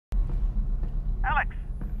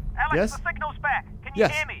ALYX, Yes? the signal's back. Can you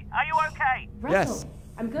Yes. hear me? Are you okay? Russell, Yes.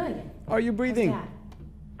 I'm good. Are you breathing? How's Dad?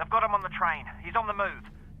 They've got him on the train. He's on the move.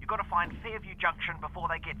 You've got to find Fairview Junction before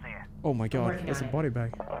they get there. Oh my god, working there's a on it. body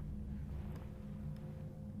bag.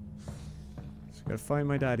 So gotta find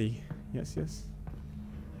my daddy. Yes, yes.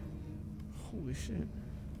 Holy shit.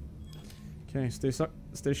 Okay,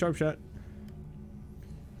 stay sharp, chat.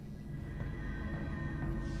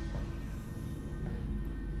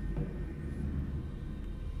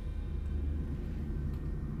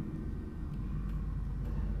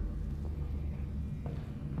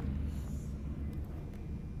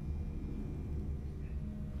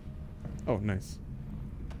 Oh, nice.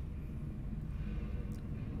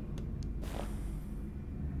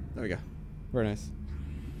 There we go. Very nice.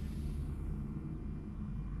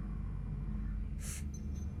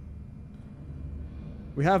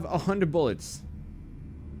 We have 100 bullets.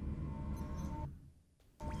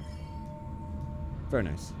 Very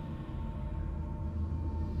nice.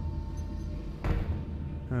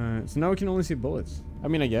 So now we can only see bullets. I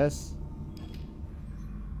mean, I guess.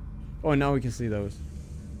 Oh, now we can see those.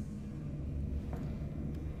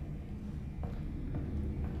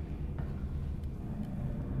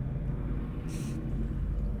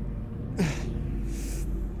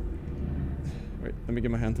 Wait, let me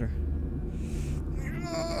get my hand through.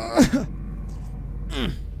 Fuck.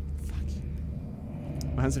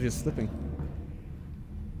 My hands are just slipping.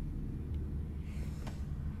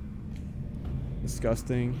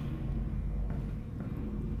 Disgusting.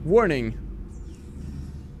 Warning!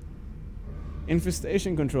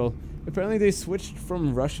 Infestation control. Apparently they switched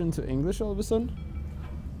from Russian to English all of a sudden.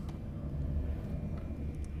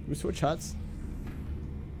 We switch hats.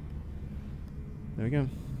 There we go.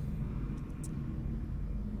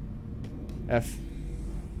 F.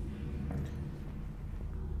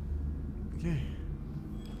 Okay.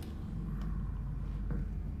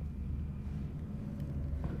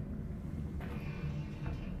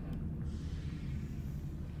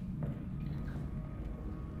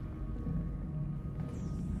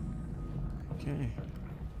 Okay.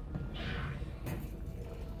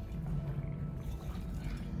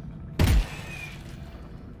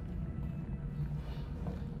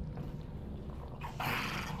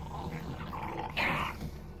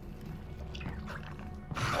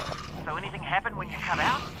 So anything happened when you cut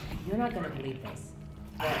out? You're not gonna believe this,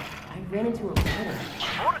 but I ran into a reporter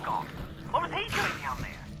Vortigern? What was he doing down there?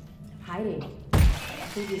 hiding. I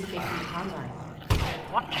think he escaped from the combine.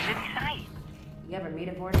 What did he say? You ever meet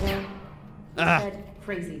a Vortigern? He said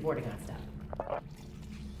crazy Vortigern stuff.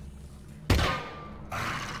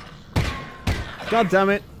 God damn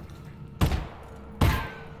it.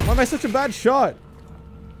 Why am I such a bad shot?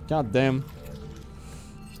 God damn.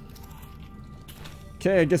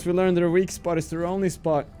 Okay, I guess we learned their weak spot is their only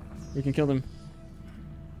spot. We can kill them.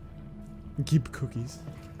 Keep cookies.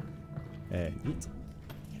 Eat.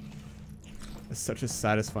 It's such a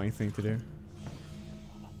satisfying thing to do.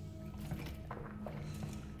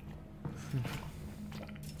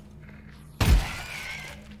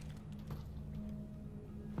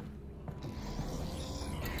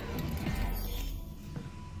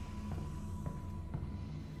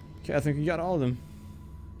 Okay, I think we got all of them.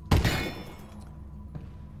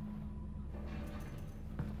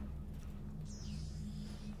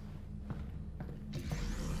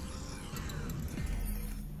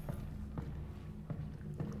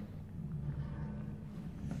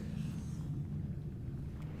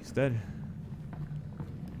 He's dead.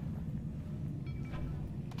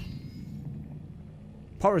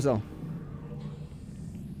 Power zone.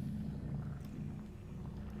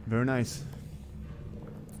 Very nice.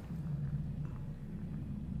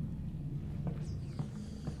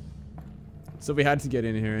 So we had to get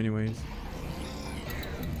in here anyways.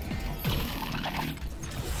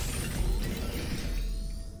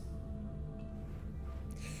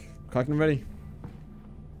 Cocked and ready.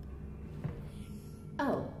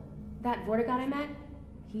 Oh, that Vortigern I met?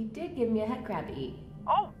 He did give me a head crab to eat.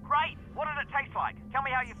 Oh, great. What did it taste like? Tell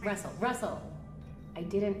me how you feel. Russell, I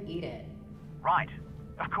didn't eat it. Right.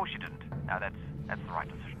 Of course you didn't. No, that's the right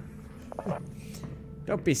decision.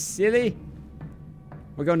 Don't be silly.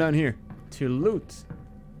 We're going down here to loot.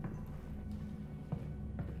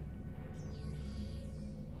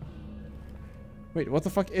 Wait, what the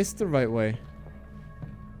fuck is the right way?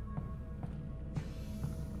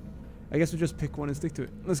 I guess we just pick one and stick to it.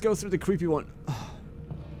 Let's go through the creepy one.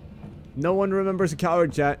 No one remembers a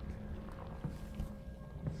coward, chat.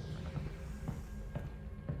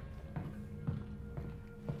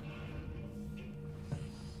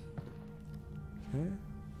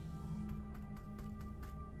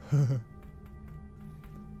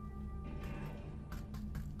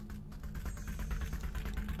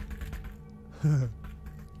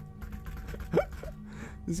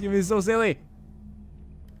 This game is so silly.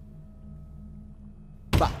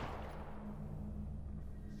 Bah.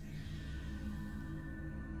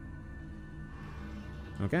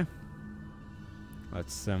 Okay.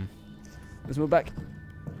 Let's move back.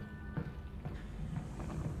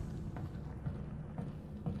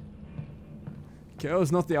 Okay, that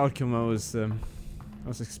was not the outcome I was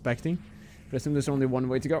expecting. But I assume there's only one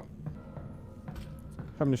way to go.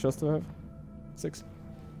 How many shots do I have? 6.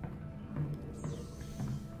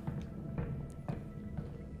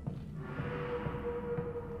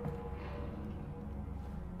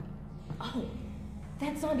 Oh,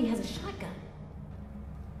 that zombie has a shotgun.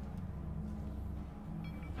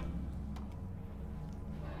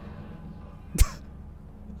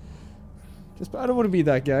 I don't want to be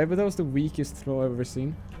that guy, but that was the weakest throw I've ever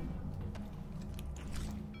seen.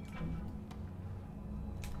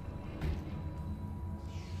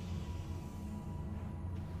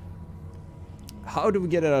 How do we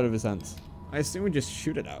get it out of his hands? I assume we just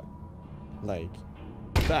shoot it out. Like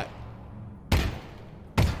that.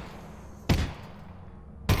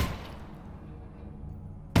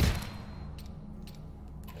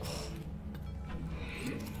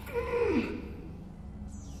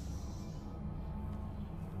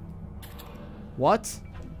 What?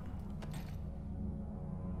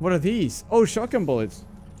 What are these? Oh, shotgun bullets.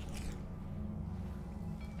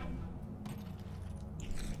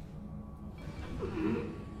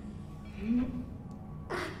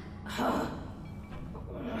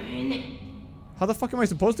 How the fuck am I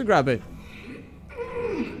supposed to grab it?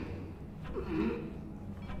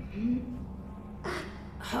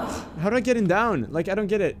 How do I get him down? Like, I don't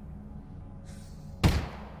get it.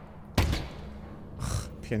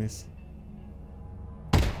 Penis.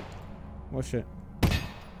 Oh shit.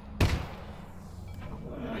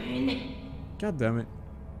 God damn it.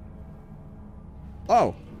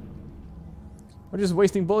 Oh! We're just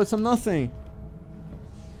wasting bullets on nothing.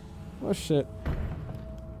 Oh shit.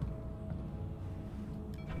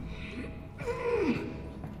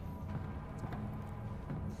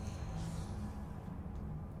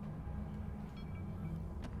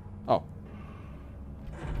 Oh.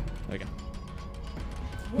 There we go.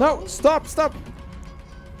 No! Stop! Stop!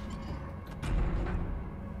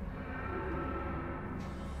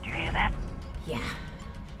 Yeah.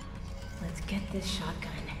 Let's get this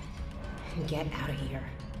shotgun and get out of here.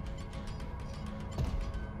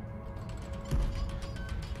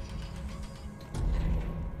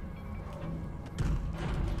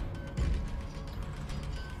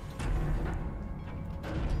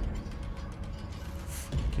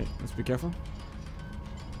 Okay, let's be careful.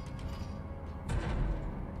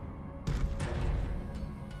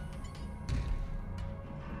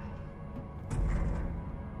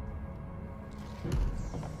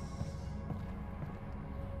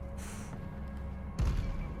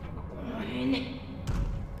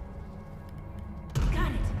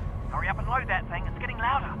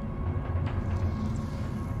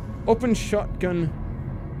 Open shotgun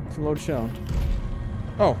to load shell.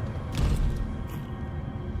 Oh.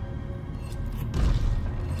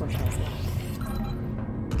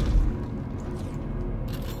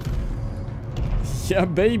 Yeah,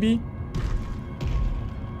 baby.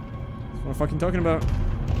 That's what I'm fucking talking about.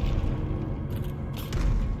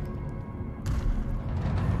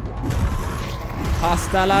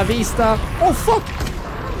 Hasta la vista. Oh, fuck.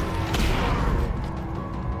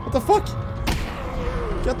 What the fuck?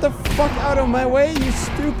 Get the fuck out of my way, you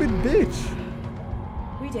stupid bitch!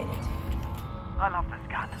 We did it. I love this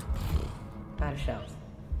gun. Out of shells.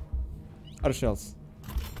 Out of shells.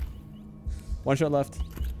 One shot left.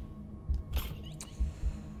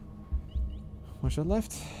 One shot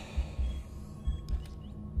left.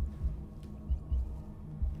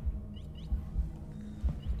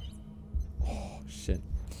 Oh, shit.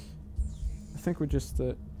 I think we just...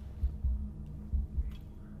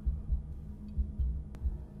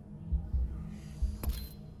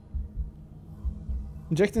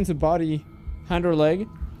 Inject into body, hand or leg.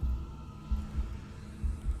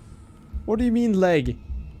 What do you mean leg?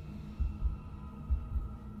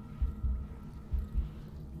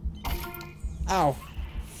 Ow.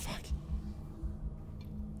 Fuck.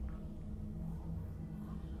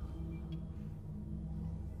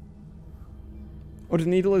 Oh, the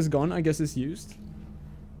needle is gone. I guess it's used.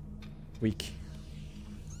 Weak.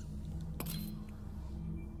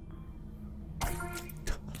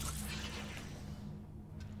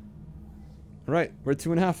 Right, we're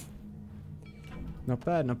 2.5. Not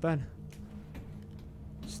bad, not bad.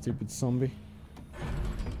 Stupid zombie.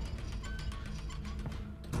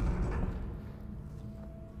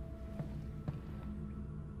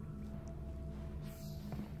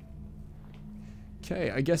 Okay,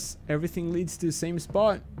 I guess everything leads to the same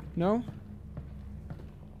spot. No?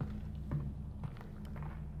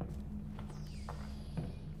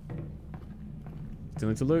 Still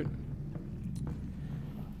need to loot.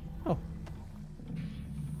 Oh.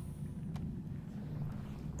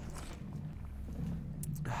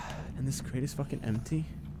 And this crate is fucking empty?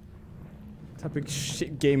 What type of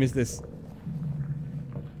shit game is this?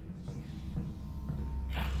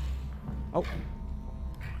 Oh.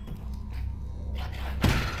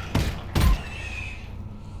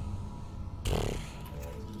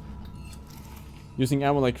 Using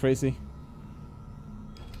ammo like crazy.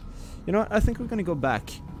 You know what? I think we're gonna go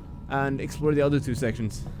back and explore the other two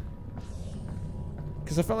sections.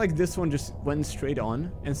 Because I felt like this one just went straight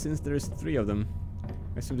on, and since there's 3 of them,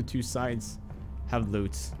 I assume the 2 sides have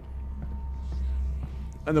loots.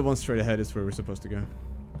 And the one straight ahead is where we're supposed to go.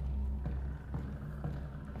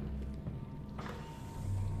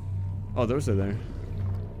 Oh, those are there.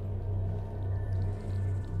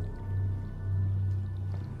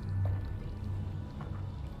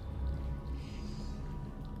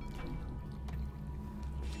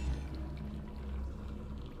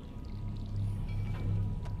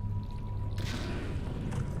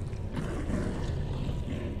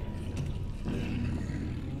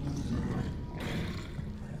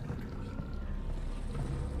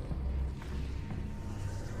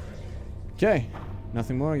 Okay,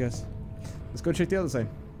 nothing more, I guess. Let's go check the other side.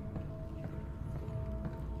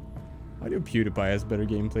 Why do PewDiePie has better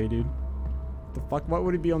gameplay, dude? The fuck? Why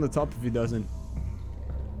would he be on the top if he doesn't?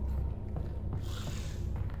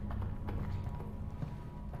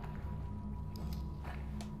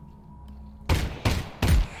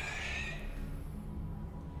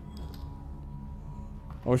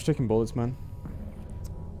 Always checking bullets, man.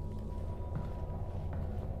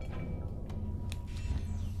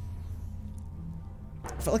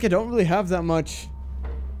 I feel like I don't really have that much.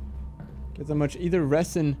 Get that much either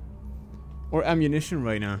resin or ammunition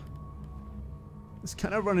right now. It's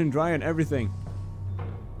kind of running dry on everything.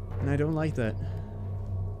 And I don't like that.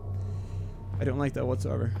 I don't like that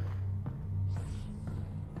whatsoever.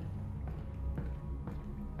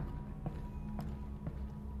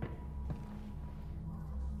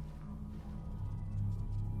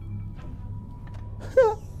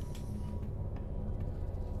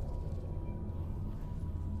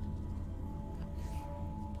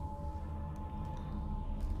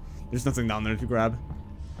 There's nothing down there to grab.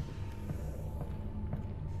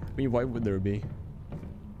 I mean, why would there be?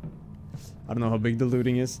 I don't know how big the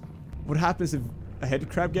looting is. What happens if a head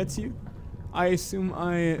crab gets you? I assume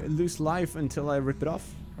I lose life until I rip it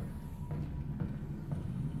off.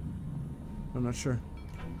 I'm not sure.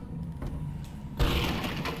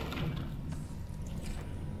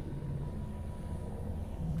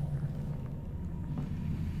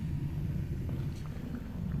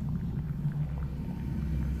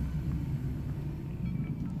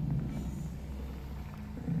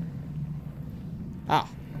 Ah,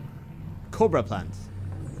 cobra plants.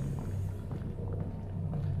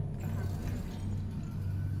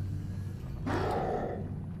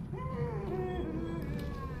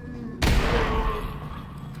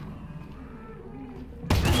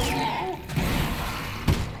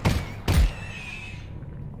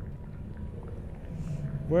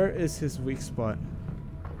 Where is his weak spot?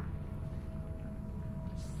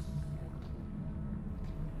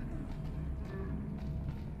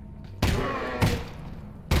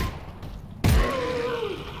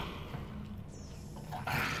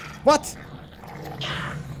 What?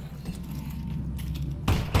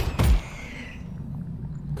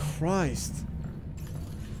 Christ.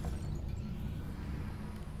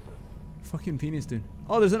 Fucking penis, dude.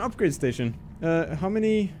 Oh, there's an upgrade station. How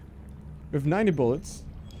many? We have 90 bullets.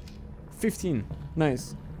 15.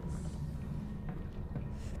 Nice.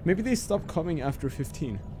 Maybe they stop coming after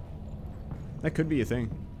 15. That could be a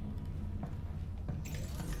thing.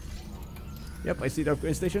 Yep, I see the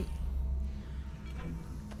upgrade station.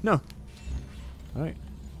 No. Alright.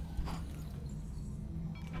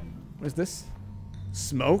 What is this?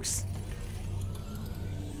 Smokes?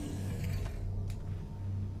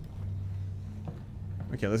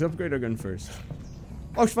 Okay, let's upgrade our gun first.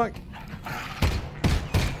 Oh, fuck!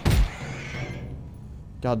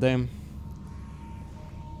 God damn.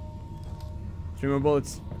 3 more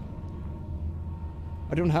bullets.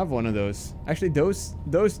 I don't have one of those. Actually, those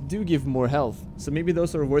do give more health. So maybe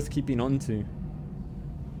those are worth keeping on to.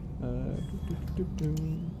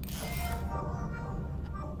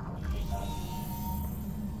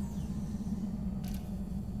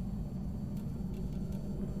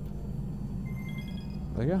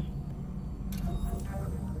 There you go.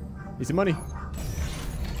 Easy money.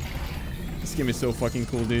 This game is so fucking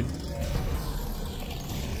cool, dude.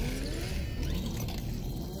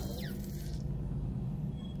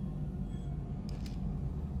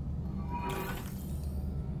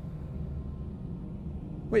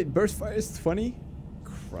 Wait, burst fire is funny?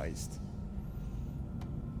 Christ.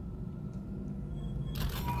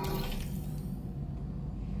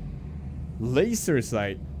 Laser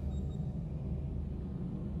sight.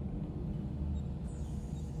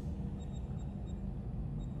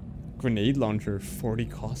 Grenade launcher, 40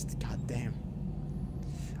 cost. God damn.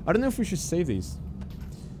 I don't know if we should save these.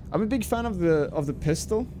 I'm a big fan of the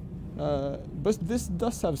pistol, but this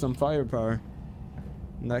does have some firepower.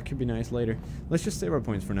 And that could be nice later. Let's just save our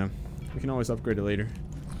points for now. We can always upgrade it later.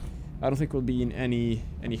 I don't think we'll be in any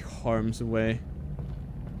harm's way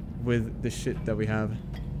with the shit that we have.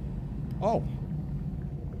 Oh.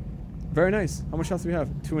 Very nice. How much health do we have?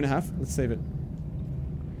 2.5? Let's save it.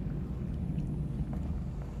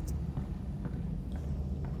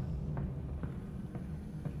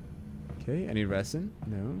 Okay, any resin?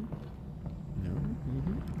 No. No.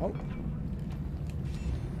 Mm-hmm. Oh.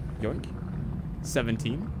 Yoink.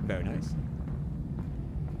 17. Very nice.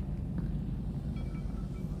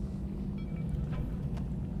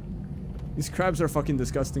 These crabs are fucking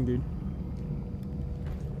disgusting, dude.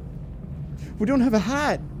 We don't have a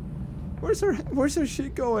hat. Where's our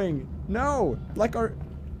shit going? No, like our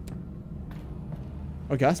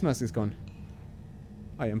gas mask is gone.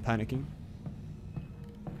 I am panicking.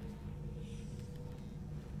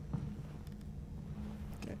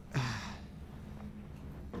 Okay.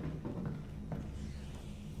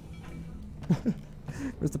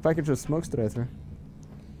 Where's the package of smokes that I threw?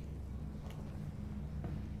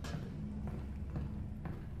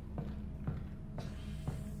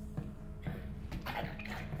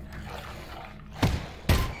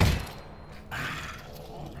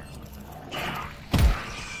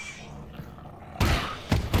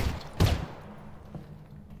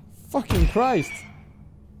 Fucking Christ!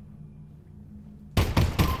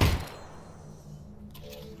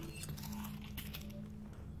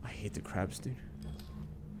 I hate the crabs, dude.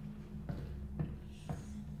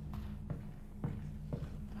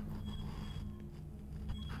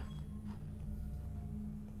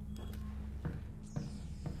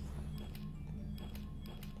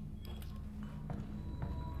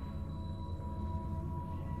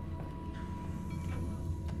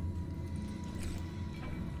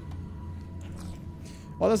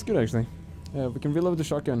 Oh, that's good actually. We can reload the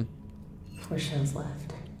shotgun. 4 shells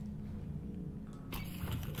left.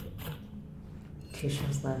 2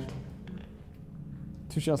 shells left.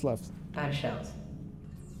 2 shells left. Out of shells.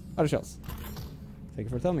 Out of shells.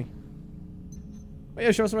 Thank you for telling me. Oh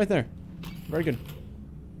yeah, shells right there. Very good.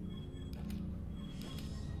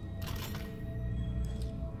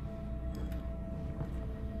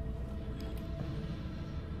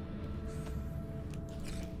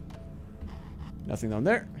 Nothing down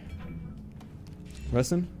there.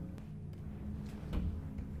 Resin?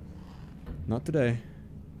 Not today.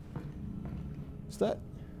 Is that?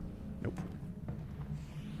 Nope.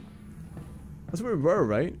 That's where we were,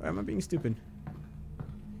 right? Or am I being stupid?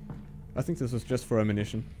 I think this was just for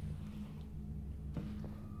ammunition.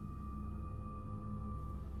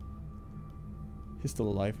 He's still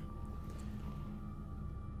alive.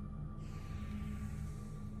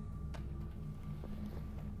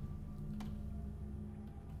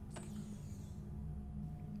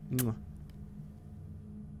 Mwah.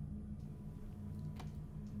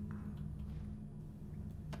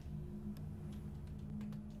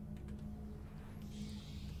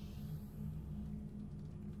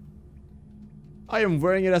 I am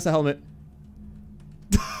wearing it as a helmet.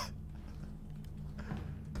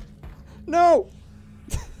 No!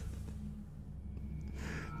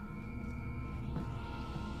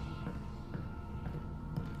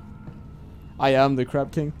 I am the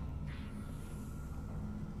Crab King.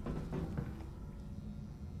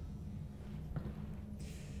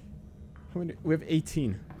 How many? We have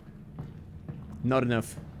 18. Not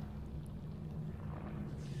enough.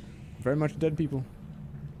 Very much dead people.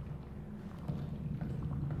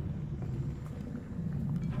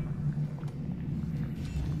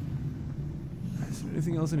 Is there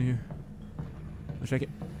anything else in here? I'll check it.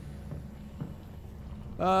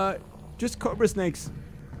 Just cobra snakes.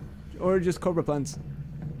 Or just cobra plants.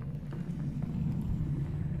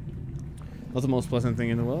 Not the most pleasant thing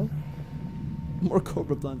in the world. More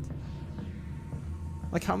cobra plants.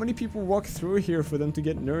 Like, how many people walk through here for them to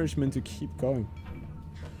get nourishment to keep going?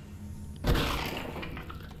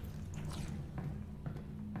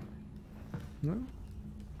 No?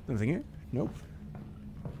 Nothing here? Nope.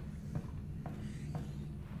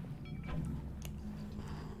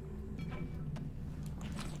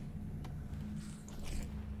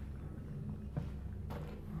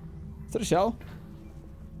 Is that a shell?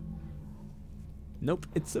 Nope,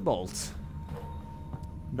 it's a bolt.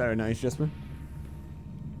 Very nice, Jesper.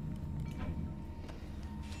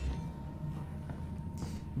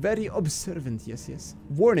 Very observant, yes, yes.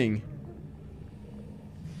 Warning.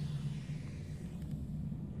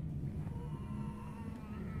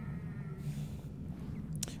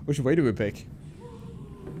 Which way do we pick?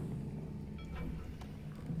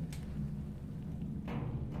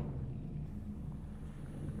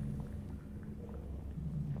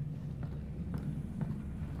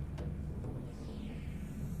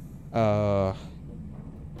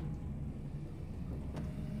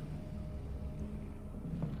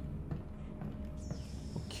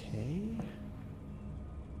 Okay.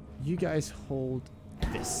 You guys hold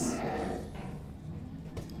this.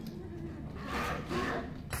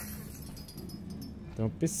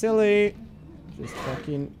 Don't be silly. Just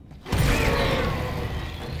fucking...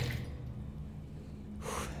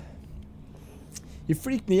 You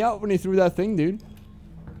freaked me out when you threw that thing, dude.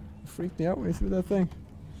 You freaked me out when you threw that thing.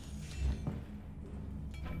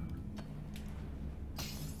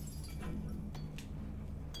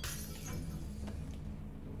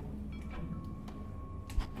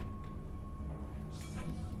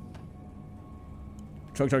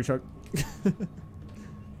 Chug, chug, chug.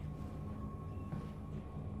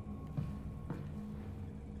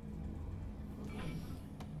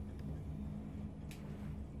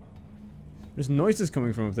 There's noises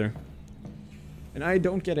coming from up there. And I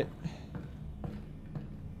don't get it.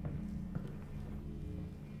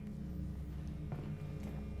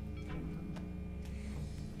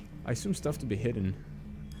 I assume stuff to be hidden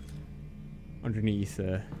underneath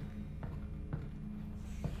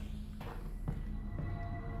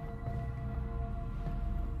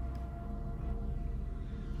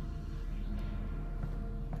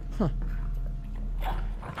Huh.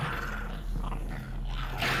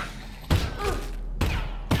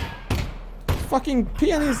 Fucking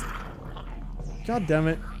peonies. God damn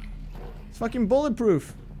it. It's fucking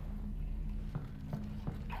bulletproof.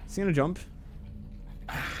 Is he gonna jump?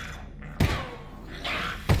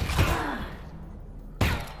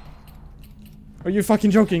 Are you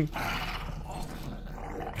fucking joking?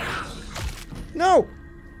 No!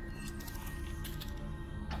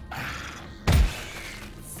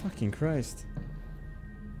 Fucking Christ.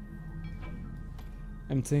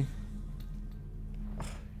 Empty.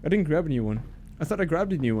 I didn't grab a new one. I thought I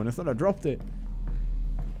grabbed a new one. I thought I dropped it.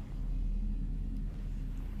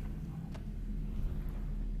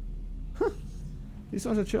 Huh. These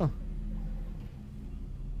ones are chill.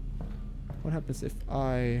 What happens if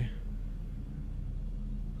I...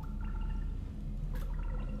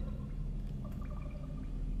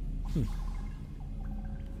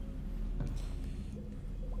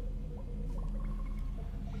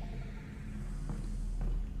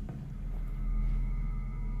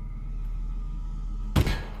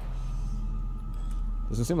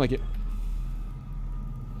 Doesn't seem like it.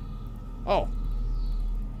 Oh.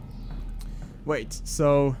 Wait,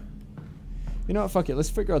 so... You know what, fuck it. Let's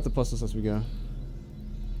figure out the puzzles as we go.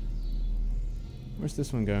 Where's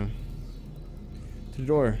this one go? To the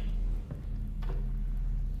door.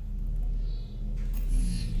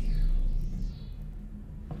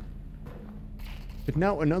 But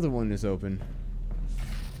now another one is open.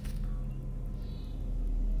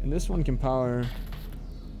 And this one can power...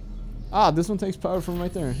 Ah, this one takes power from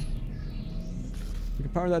right there. You can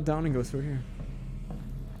power that down and go through here.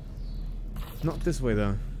 Not this way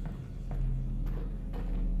though.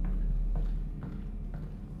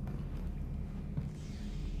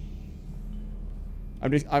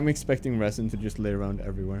 I'm expecting resin to just lay around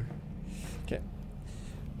everywhere. Okay.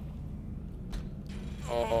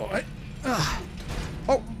 Oh,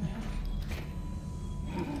 oh.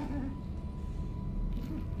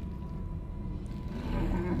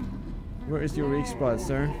 Where is your weak spot,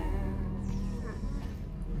 sir?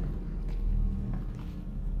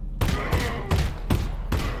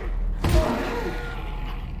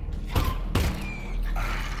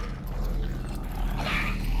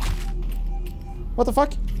 What the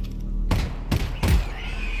fuck?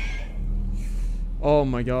 Oh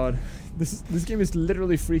my god. This game is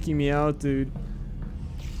literally freaking me out, dude.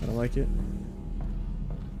 I don't like it.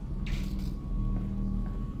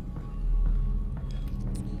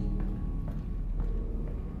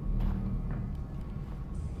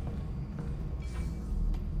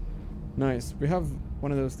 Nice. We have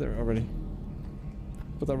one of those there already.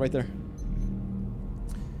 Put that right there.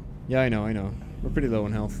 Yeah, I know, I know. We're pretty low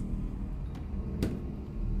on health.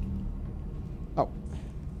 Oh.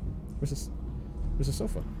 Where's this? Where's the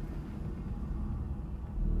sofa?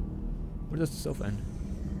 Where does the sofa end?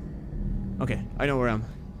 Okay, I know where I am.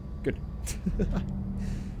 Good.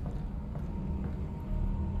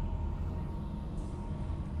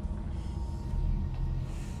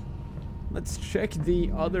 Let's check the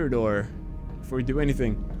other door before we do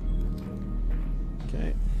anything.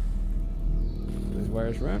 Okay. Those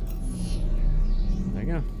wires around. There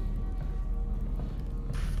you go.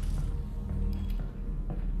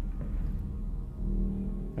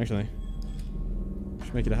 Actually,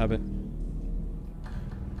 should make it a habit.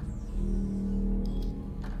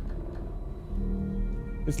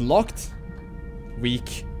 It's locked.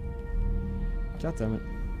 Weak. God damn it.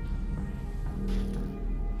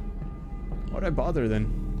 Why'd I bother then?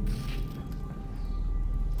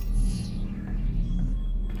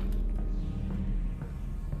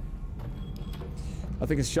 I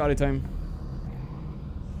think it's shotty time.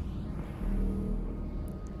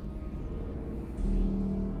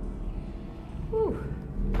 Whew.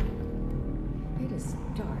 It is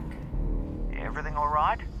dark. Everything all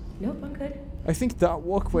right? Nope, I'm good. I think that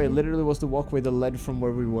walkway literally was the walkway that led from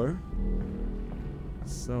where we were.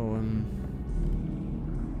 So,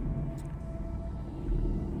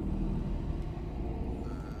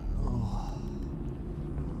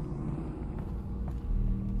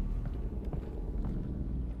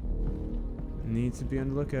 need to be on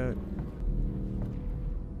the lookout.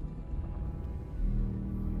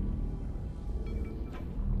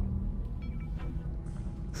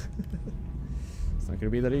 It's not gonna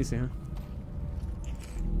be that easy, huh?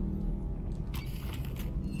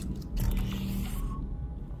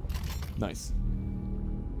 Nice.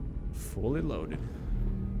 Fully loaded.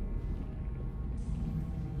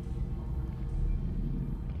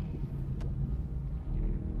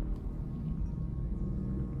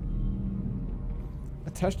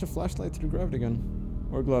 Attach the flashlight to the gravity gun.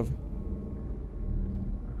 Or glove.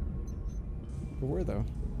 But where though?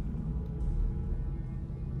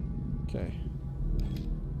 Okay.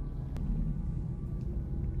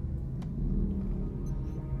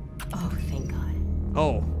 Oh, thank God.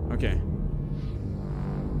 Oh, okay.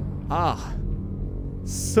 Ah.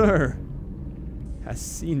 Sir has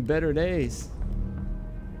seen better days.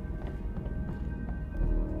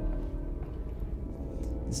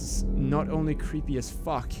 This is not only creepy as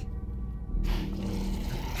fuck.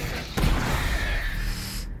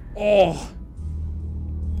 Oh!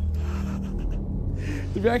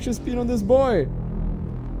 The reaction speed on this boy!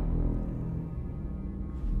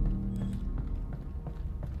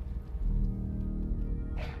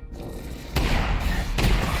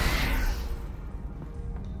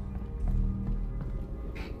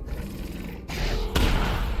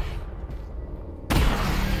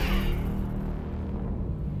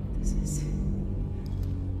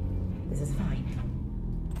 This is fine.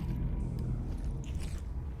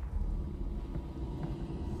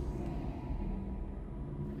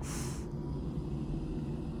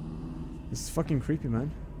 This is fucking creepy,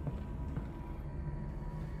 man.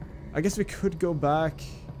 I guess we could go back.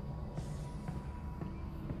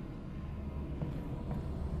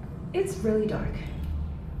 It's really dark.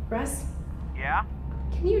 Russ, Yeah?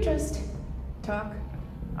 can you just talk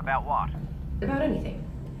About what? about anything?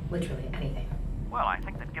 Literally anything. Well, I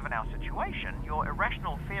think that given our situation, your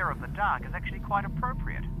irrational fear of the dark is actually quite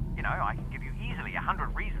appropriate. You know, I can give you easily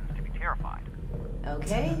 100 reasons to be terrified.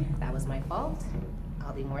 Okay, that was my fault.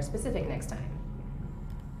 I'll be more specific next time.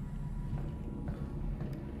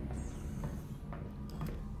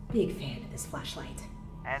 Big fan of this flashlight.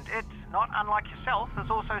 And it, not unlike yourself,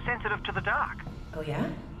 is also sensitive to the dark. Oh yeah?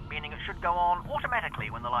 Meaning it should go on automatically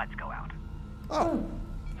when the lights go out. Oh,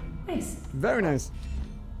 nice. Very nice.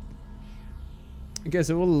 Okay,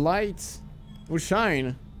 so will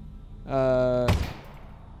shine.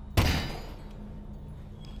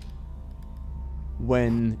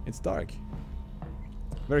 When it's dark.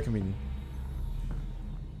 Very convenient.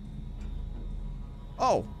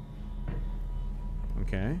 Oh!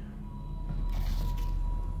 Okay.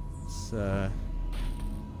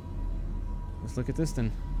 Let's look at this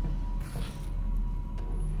then.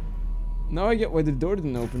 Now I get why the door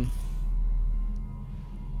didn't open.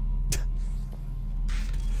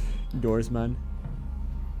 Doors, man.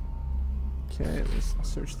 Okay, let's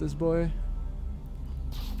search this boy.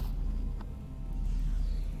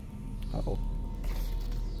 Oh.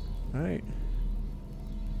 Alright.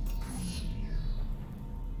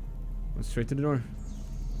 Let's straight to the door.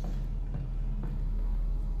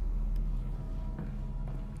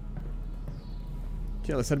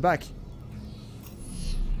 Okay, let's head back.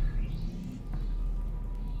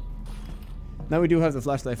 Now we do have the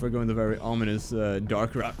flashlight for going the very ominous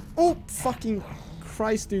dark route. Oh, fucking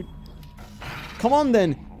Christ, dude. Come on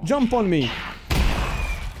then. Jump on me.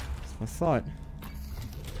 That's what I thought.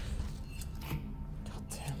 God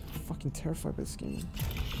damn. fucking terrified by this game.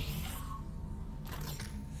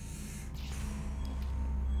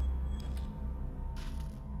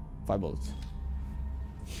 5 bullets.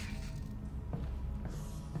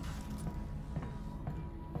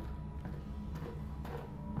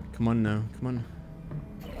 Come on now, come on.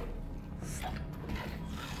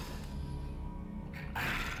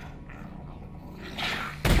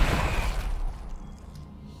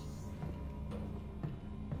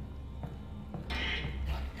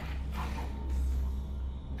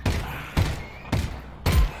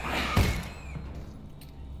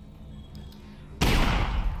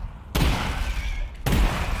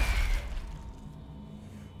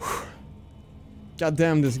 God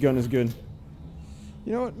damn, this gun is good.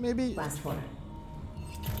 You know what, maybe... Last 4.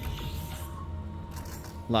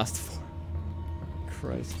 Last 4.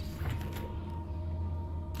 Christ.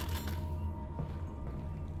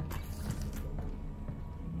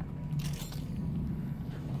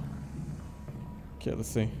 Okay, let's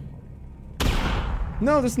see.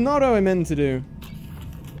 No, that's not how I meant to do.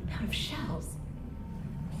 Out of shells.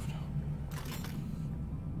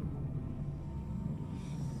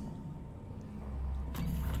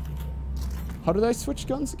 How did I switch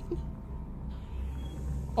guns again?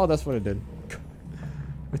 Oh, that's what I did.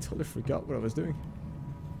 I totally forgot what I was doing.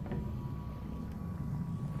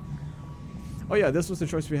 Oh yeah, this was the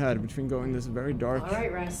choice we had between going this very dark...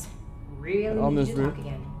 Alright, Russ. Really Ominous need to route. talk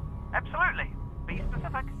again. Absolutely. Be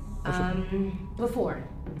specific. Before.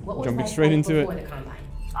 What was Jumping that straight like into it. before the Combine?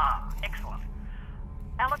 Ah, excellent.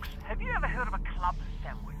 Alex, have you ever heard of a club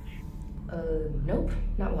sandwich? Nope.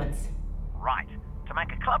 Not once. Right. To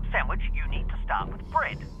make a club sandwich, you need to start with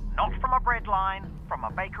bread. Not from a bread line, from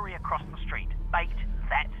a bakery across the street. Baked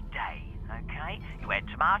that day, okay? You add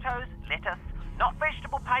tomatoes, lettuce, not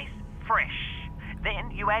vegetable paste, fresh. Then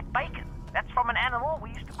you add bacon. That's from an animal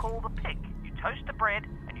we used to call the pig. You toast the bread,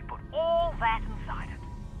 and you put all that inside it.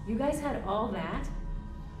 You guys had all that?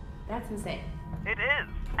 That's insane. It is,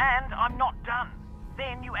 and I'm not done.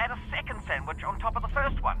 Then you add a second sandwich on top of the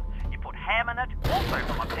first one. You put ham in it, also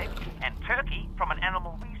from a pig, and turkey from an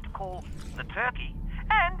animal we used to call the turkey,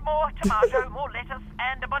 and more tomato, more lettuce,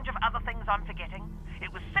 and a bunch of other things I'm forgetting.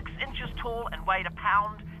 It was 6 inches tall and weighed a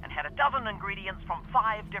pound, and had a dozen ingredients from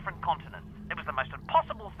 5 different continents. It was the most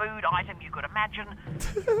impossible food item you could imagine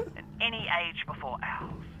in any age before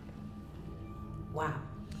ours. Wow.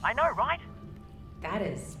 I know, right? That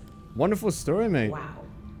is... Wonderful story, mate. wow.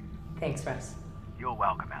 Thanks, Russ. You're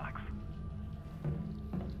welcome, Alex.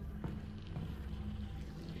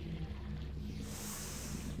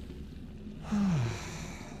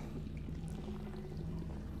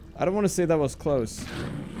 I don't want to say that was close.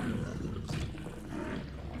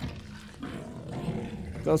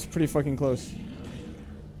 That was pretty fucking close.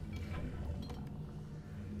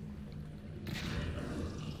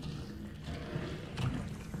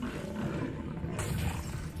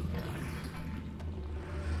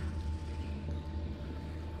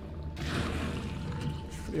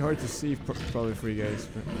 It's pretty hard to see probably for you guys,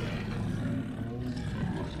 but...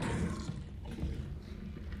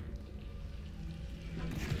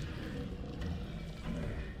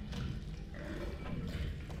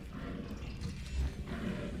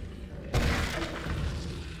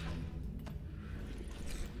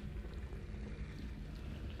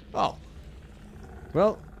 Oh.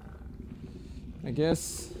 Well, I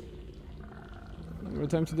guess no more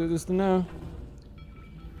time to do this than now.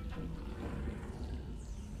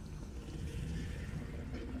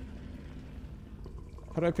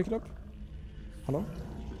 How do I pick it up? Hello?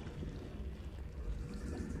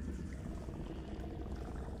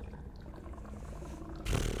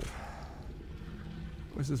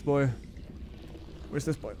 Where's this boy? Where's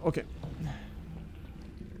this boy? Okay.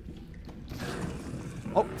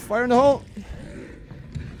 Oh, fire in the hole!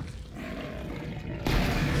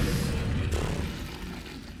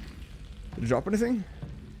 Did you drop anything?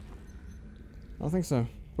 I don't think so.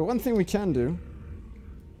 But one thing we can do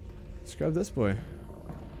is grab this boy.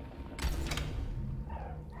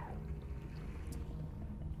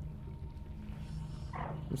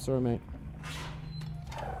 I'm sorry, mate.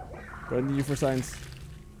 But I need you for science.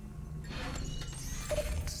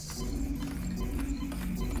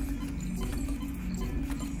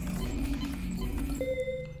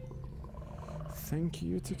 Thank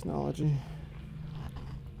you, technology.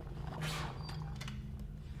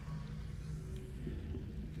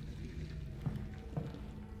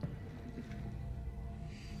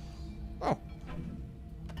 Oh.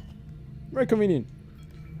 Very convenient.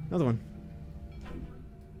 Another one.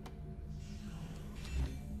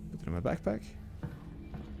 Put it in my backpack.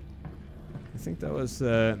 I think that was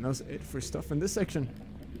it for stuff in this section.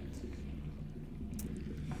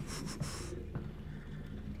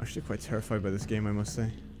 actually quite terrified by this game, I must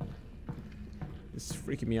say. It's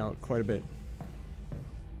freaking me out quite a bit.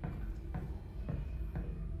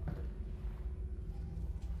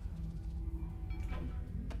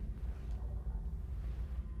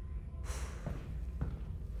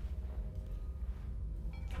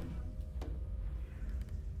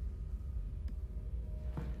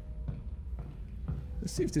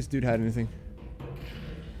 Let's see if this dude had anything.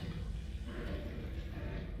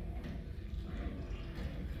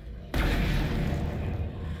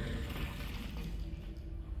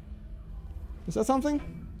 Is that something?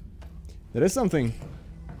 That is something.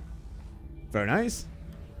 Very nice.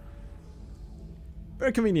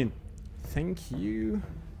 Very convenient. Thank you.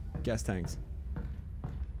 Gas tanks.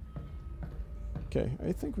 Okay,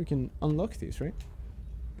 I think we can unlock these, right?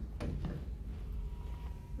 I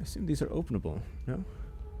assume these are openable, no?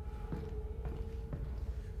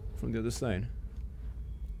 From the other side.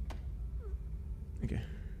 Okay.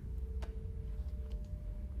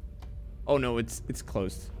 Oh no, it's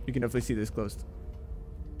closed. You can definitely see this closed.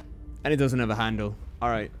 And it doesn't have a handle.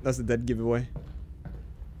 Alright, that's a dead giveaway.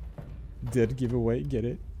 Dead giveaway, get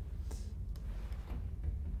it?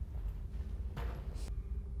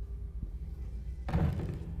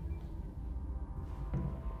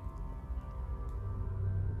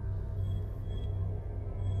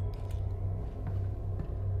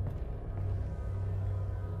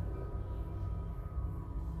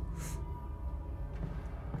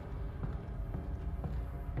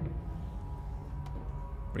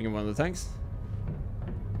 Bring in one of the tanks.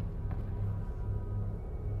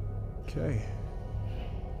 Okay.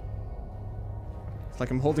 It's like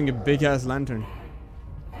I'm holding a big ass lantern.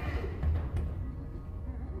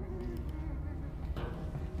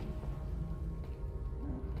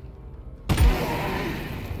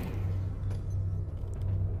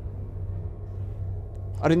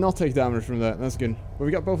 I did not take damage from that. That's good. But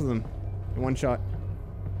we got both of them in one shot.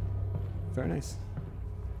 Very nice.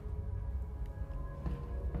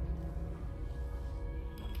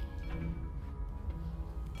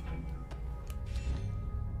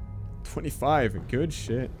 25, good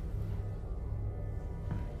shit.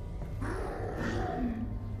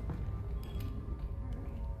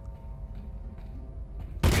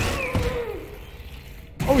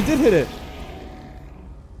 Oh, we did hit it.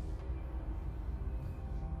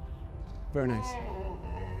 Very nice.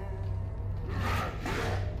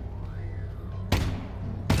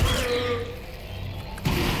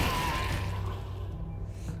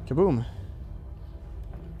 Kaboom.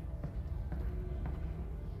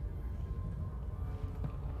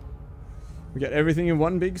 We got everything in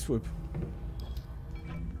one big swoop.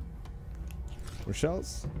 More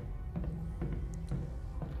shells.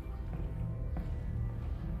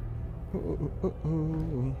 Do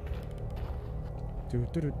do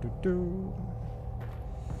do do do.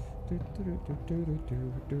 Do do do do do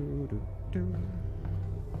do do do.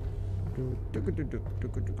 Do do do do do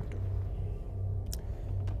do do.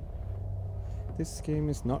 This game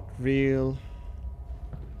is not real,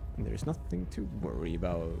 and there's nothing to worry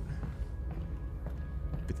about.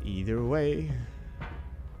 But either way, I'm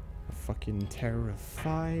fucking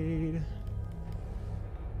terrified.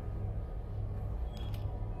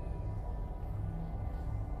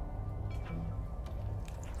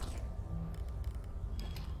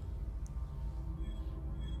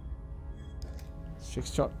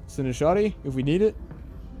 Six shots in a shotty if we need it.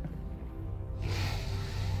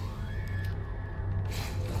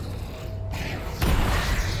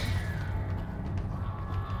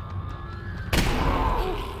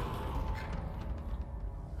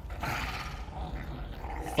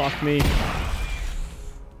 Fuck me.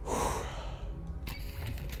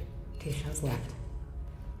 2 shells left.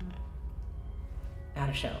 Out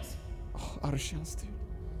of shells. Oh, out of shells, dude.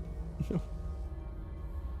 No.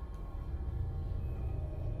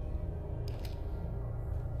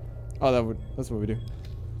 Oh, that's what we do.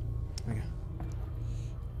 Okay.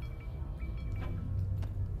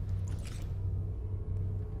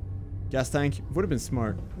 Gas tank. Would have been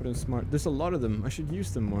smart. Would have been smart. There's a lot of them. I should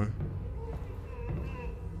use them more.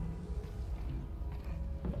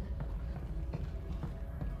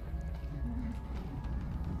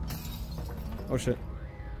 Oh shit.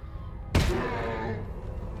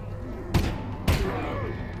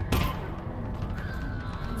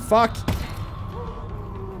 Fuck!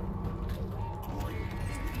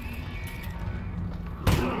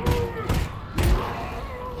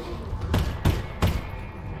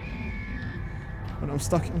 Oh no, I'm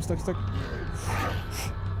stuck, I'm stuck.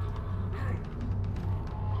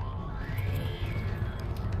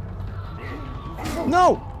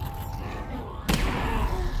 No!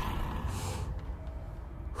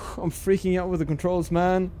 I'm freaking out with the controls,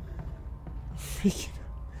 man. Freaking.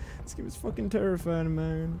 This game is fucking terrifying,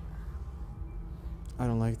 man. I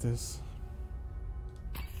don't like this.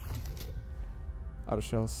 Out of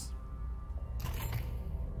shells.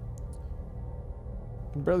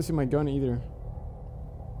 I can barely see my gun either.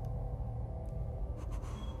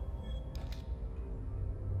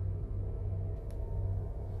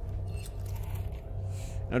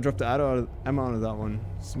 And I dropped the ammo out of that one.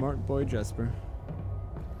 Smart boy Jasper.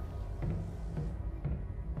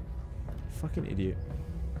 Fucking idiot.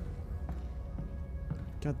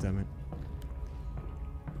 God damn it.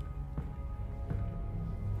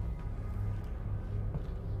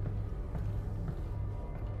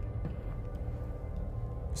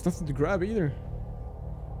 There's nothing to grab either.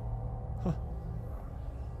 Huh.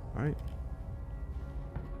 Alright.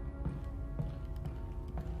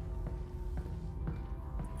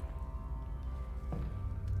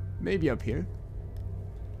 Maybe up here.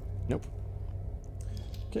 Nope.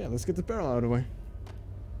 Okay, let's get the barrel out of the way.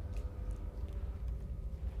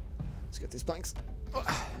 Let's get these planks.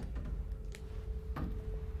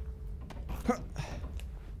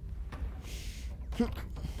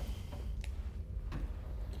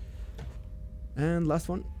 And last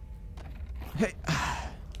one. Hey.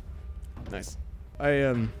 Nice.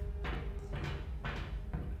 I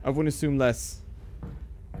wouldn't assume less.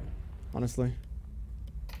 Honestly.